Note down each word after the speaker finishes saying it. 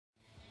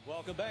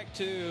Welcome back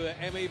to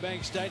ME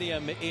Bank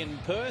Stadium in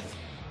Perth,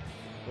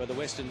 where the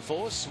Western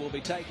Force will be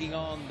taking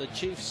on the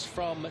Chiefs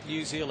from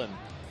New Zealand.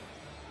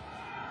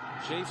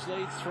 Chiefs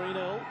lead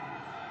 3-0.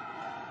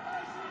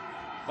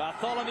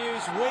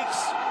 Bartholomew's Weeks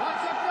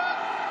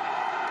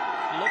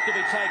looked to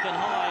be taken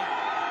high,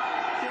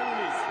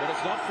 but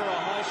it's not for a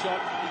high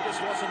shot. He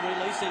just wasn't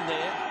releasing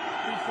there.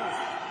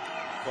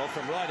 Well,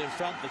 from right in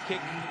front, the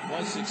kick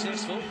was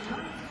successful.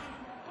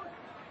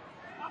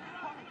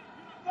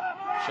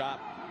 Sharp.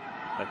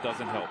 That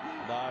doesn't help.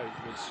 No, it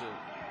was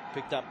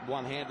picked up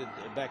one-handed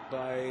back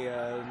by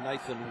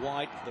Nathan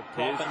White. The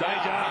prop. Here's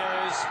danger.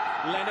 Here's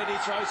Leonard. He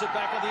throws it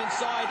back on the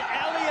inside.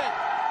 Elliott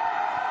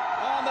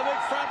on the big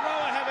front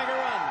rower having a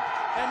run.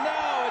 And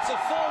now it's a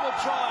forward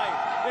try.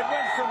 It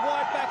went from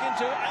White back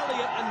into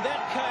Elliott, and that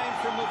came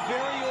from a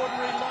very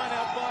ordinary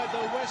line-out by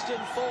the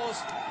Western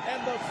Force. And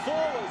the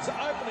forwards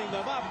opening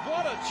them up.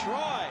 What a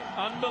try.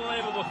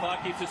 Unbelievable,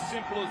 Clarky. It's as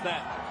simple as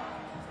that.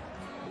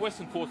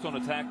 Western Force on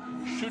attack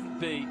shouldn't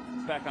be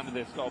back under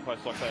their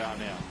goalposts like they are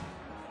now.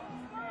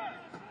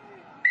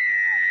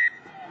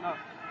 No.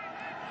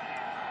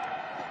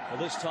 Well,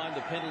 this time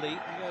the penalty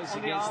goes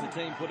against the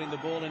team putting the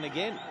ball in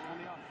again.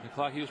 And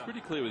Clark, he was pretty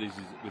clear with his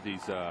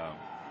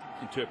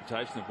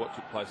interpretation of what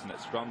took place in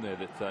that scrum there,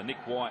 that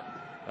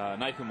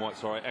Nathan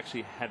White,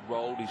 actually had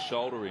rolled his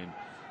shoulder in,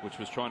 which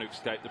was trying to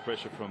escape the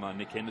pressure from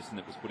Nick Henderson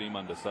that was putting him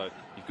under. So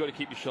you've got to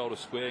keep your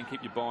shoulders square and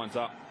keep your binds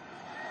up.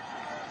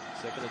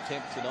 Second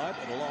attempt tonight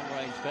at a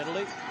long-range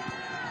penalty.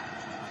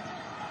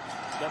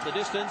 It's got the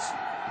distance.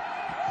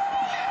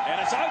 And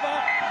it's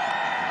over.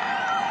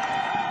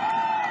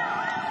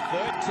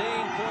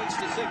 13 points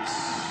to 6.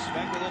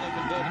 Back within a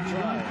converted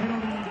try.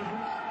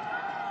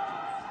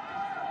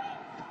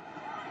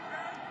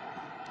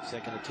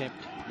 Second attempt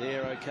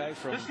there, okay,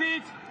 from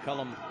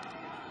Callum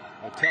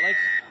Metallic.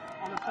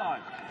 On the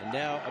side. And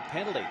now a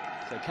penalty.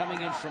 So coming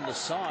in from the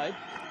side.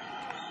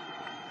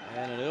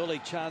 And an early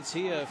chance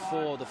here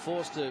for the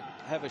Force to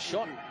have a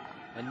shot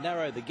and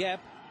narrow the gap.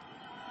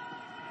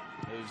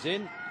 Moves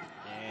in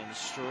and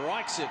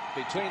strikes it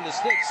between the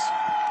sticks.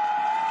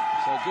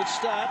 So a good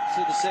start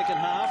to the second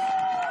half.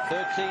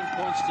 13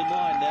 points to 9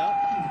 now.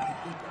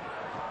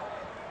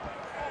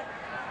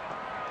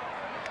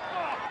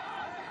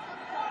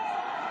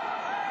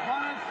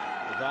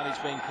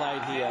 Advantage being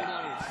played here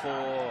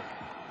for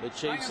the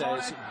Chiefs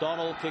as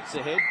Donald kicks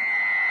ahead.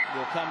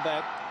 Will come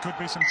back. Could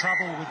be some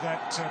trouble with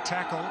that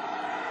tackle.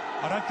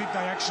 I don't think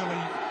they actually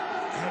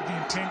had the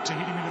intent to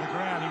hit him into the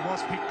ground. He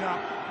was picked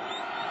up.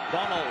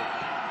 Donald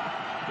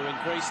to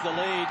increase the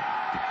lead.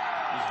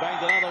 He's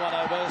banged another one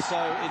over, so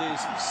it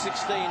is 16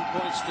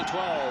 points to 12,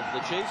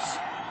 the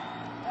Chiefs.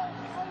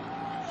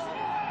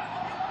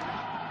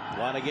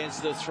 One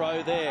against the throw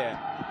there.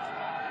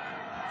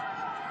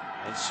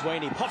 And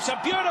Sweeney pops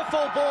a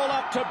beautiful ball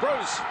up to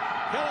Bruce.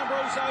 Callum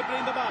Bruce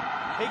opening them up.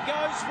 He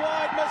goes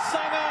wide,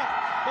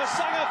 Masanga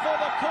for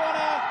the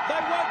corner.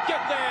 They won't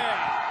get there.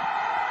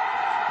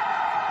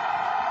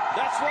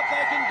 That's what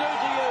they can do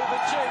to you,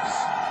 the Chiefs.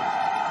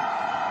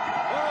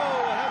 Oh,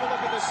 have a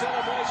look at the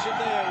celebration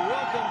there.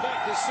 Welcome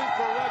back to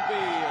Super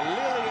Rugby.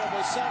 Lilia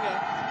Masanga,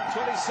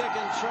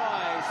 22nd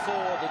try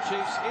for the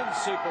Chiefs in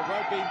Super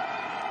Rugby.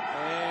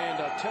 And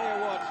I'll tell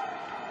you what,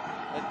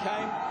 it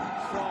came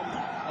from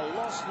a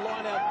lost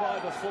line-out by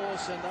the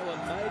Force, and they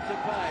were made to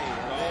pay.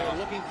 They're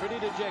looking pretty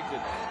dejected.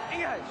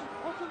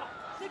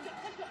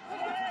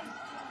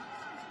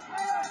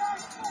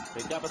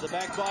 Picked up at the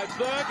back by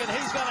Burke, and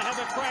he's going to have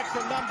a crack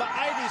from number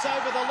 8. He's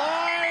over the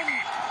line.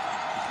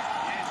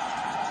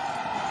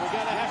 We're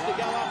going to have to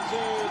go up to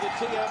the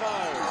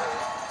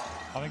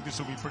TMO. I think this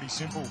will be pretty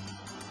simple,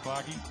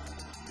 Clarky.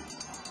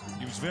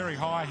 He was very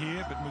high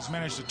here, but was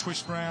managed to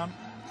twist round.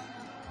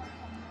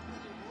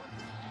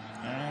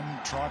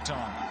 And try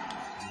time.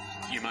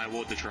 You may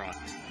award the try.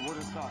 Award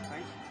the try,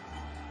 thanks.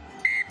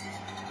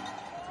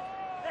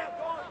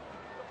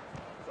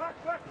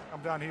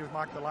 I'm down here with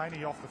Mark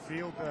Delaney off the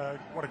field.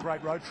 What a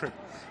great road trip.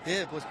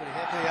 Yeah, it was pretty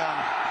happy.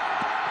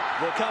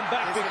 We'll come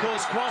back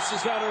because Cross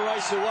is going to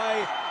race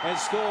away and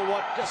score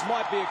what just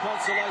might be a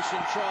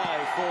consolation try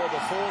for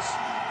the Force.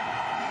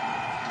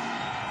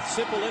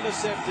 Simple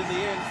intercept in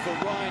the end for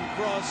Ryan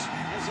Cross.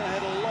 Hasn't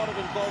had a lot of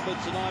involvement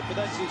tonight, but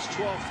that's his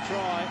 12th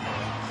try.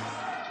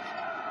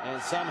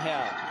 And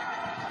somehow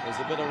there's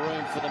a bit of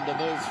room for them to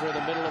move through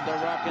the middle of the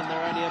ruck, and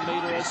they're only a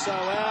metre or so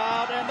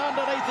out. And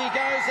underneath he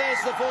goes.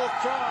 There's the 4th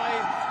try.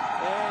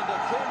 And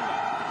Tim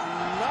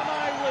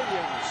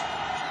Nanae-Williams,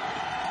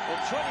 the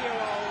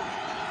 20-year-old,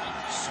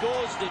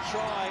 scores the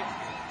try.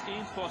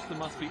 Ian Foster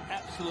must be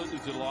absolutely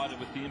delighted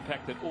with the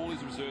impact that all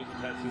his reserves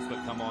have had since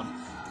they've come on.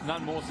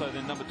 None more so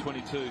than number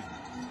 22,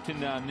 Tim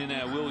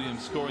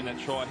Nanae-Williams, scoring that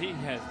try. He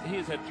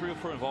has had 3 or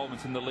 4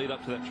 involvements in the lead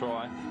up to that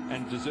try,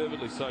 and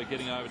deservedly so,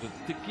 getting over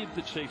to give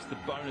the Chiefs the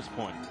bonus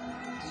point.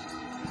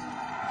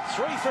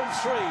 3 from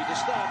 3 to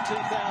start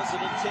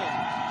 2010.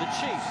 The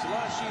Chiefs,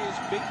 last year's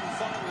beaten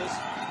finalists,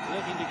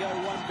 looking to go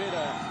one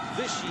better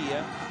this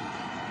year,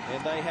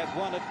 and they have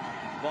won it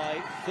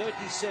by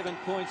 37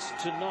 points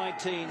to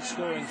 19,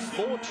 scoring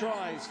 4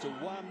 tries to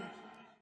 1.